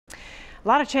A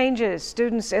lot of changes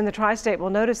students in the tri-state will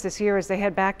notice this year as they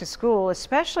head back to school,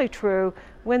 especially true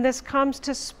when this comes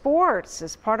to sports.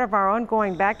 As part of our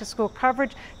ongoing back-to-school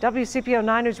coverage, WCPO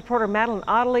 9 News reporter Madeline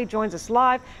Ottley joins us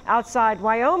live outside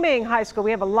Wyoming High School. We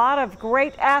have a lot of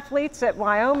great athletes at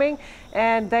Wyoming,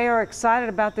 and they are excited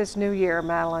about this new year.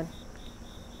 Madeline.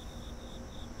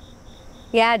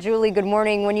 Yeah, Julie, good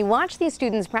morning. When you watch these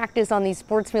students practice on these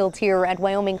sports fields here at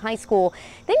Wyoming High School,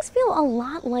 things feel a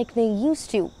lot like they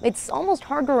used to. It's almost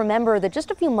hard to remember that just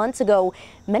a few months ago,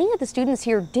 many of the students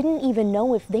here didn't even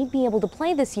know if they'd be able to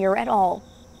play this year at all.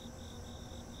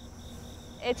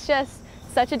 It's just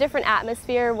such a different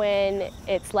atmosphere when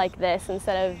it's like this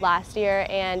instead of last year,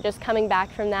 and just coming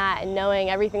back from that and knowing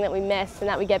everything that we missed and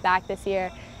that we get back this year,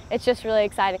 it's just really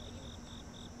exciting.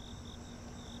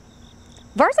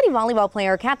 Varsity volleyball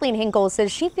player Kathleen Hinkle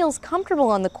says she feels comfortable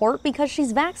on the court because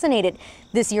she's vaccinated.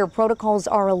 This year, protocols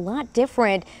are a lot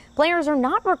different. Players are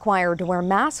not required to wear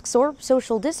masks or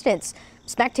social distance.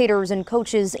 Spectators and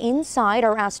coaches inside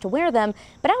are asked to wear them,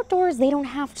 but outdoors they don't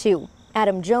have to.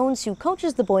 Adam Jones, who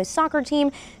coaches the boys' soccer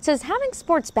team, says having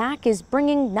sports back is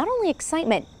bringing not only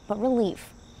excitement, but relief.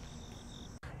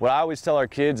 What I always tell our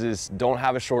kids is don't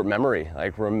have a short memory.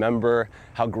 Like, remember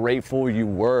how grateful you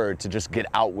were to just get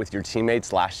out with your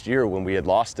teammates last year when we had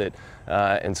lost it.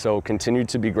 And so continue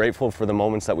to be grateful for the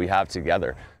moments that we have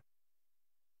together.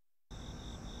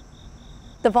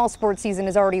 The fall sports season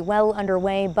is already well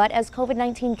underway, but as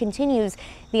COVID-19 continues,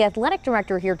 the athletic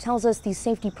director here tells us these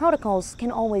safety protocols can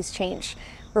always change.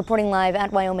 Reporting live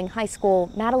at Wyoming High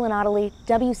School, Madeline Ottley,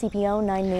 WCPO 9 News.